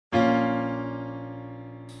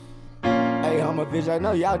I'm a bitch, I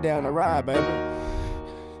know y'all down the ride, baby.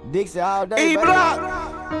 Dixie all day, baby.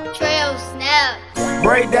 Trail snap.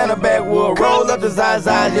 Break down the backwood, roll up the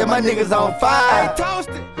Zazas, yeah, my niggas on fire.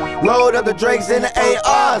 Load up the Drakes and the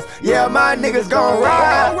ARs, yeah, my niggas gon'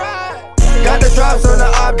 ride. Got the drops on the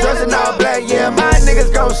op, dressing all black, yeah, my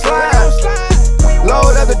niggas gon' slide.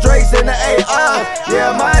 Load up the Drakes and the ARs,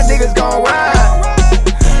 yeah, my niggas gon' ride.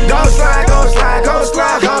 Gon' slide, gon' slide, gon'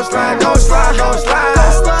 slide, gon' slide, gon' slide, gon' slide.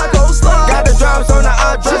 Got the drops on the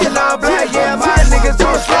op, dressing all black, yeah, my niggas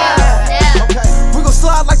gon' slide. We gon'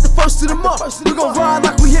 slide like the first of the month. We gon' ride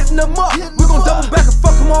like we hitting them up. We gon' double back and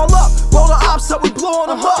fuck them all up. Roll the ops up, we blowin'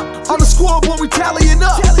 them up. On the scoreboard, we tallying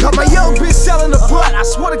up. Got my young bitch selling the butt. I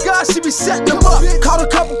swear to God, she be setting them up. Caught a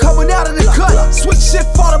couple coming out of the cut. Switch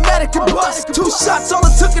shift, automatic and bust. 2 shots, all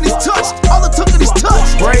it took and he's touched. All it took and he's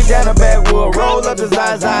touched. Break down the backwood, roll up the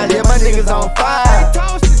Zazas, yeah, my niggas on fire.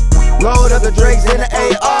 Load up the Drakes and the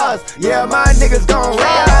ARs, yeah, my niggas gon'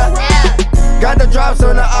 ride. Got the drops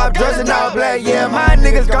on the op, dressing all black, yeah, my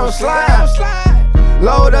niggas gon' slide.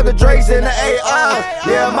 Load up the Drakes and the ARs,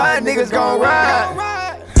 yeah, my niggas gon' ride.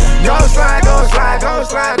 Gon' slide, gon' slide, gon'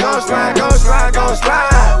 slide, gon' slide, gon' slide, gon'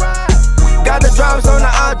 slide. Got the drops on the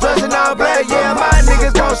op, dressing all black, yeah, my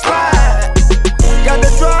niggas gon' slide. Got the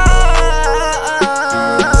drop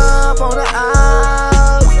on the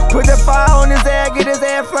op. Put the fire on his ass, get his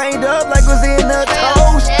ass flamed up like was in a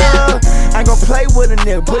toaster. I ain't gon' play with a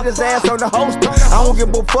nigga, put his ass on the holster. I don't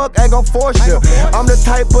give a fuck, I ain't gon' force you. I'm the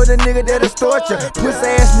type of the nigga that'll extort you. Pussy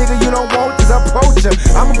ass nigga, you don't want this approach you.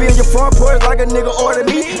 I'ma be in your front porch like a nigga order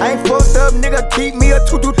me. I ain't fucked up, nigga, keep me a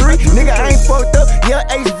 223. Nigga, I ain't fucked up, yeah,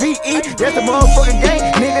 HVE. That's the motherfucking game,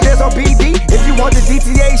 nigga, that's on BD. If you want the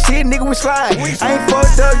DTA shit, nigga, we slide. I ain't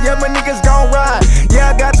fucked up, yeah, my niggas gon' ride.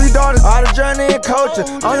 Yeah, I got 3 daughters, all the journey and culture.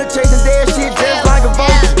 On the chasing dead shit just like a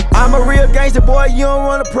vulture. I'm a real gangster, boy, you don't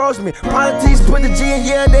wanna approach me. Politics put the G in,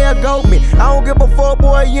 yeah, they'll go me. I don't give a fuck,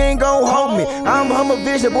 boy, you ain't gon' hold me. I'm a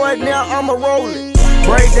vision, boy, now I'ma roll it.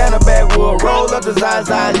 Break down the backwood, roll up the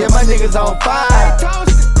Zazas, yeah, my niggas on fire.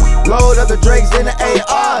 Load up the Drakes and the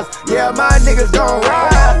ARs, yeah, my niggas gon'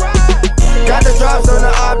 ride. Got the drops on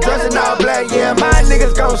the op, dressing all black, yeah, my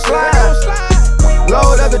niggas gon' slide.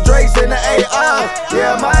 Load up the Drakes and the ARs,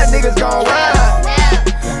 yeah, my niggas gon' ride.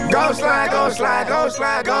 Gon' slide, gon' slide, gon'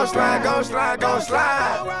 slide, gon' slide, gon' slide, gon'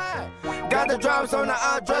 slide. Got the drops on the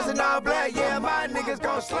op, dressing all black, yeah, my niggas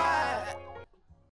gon' slide.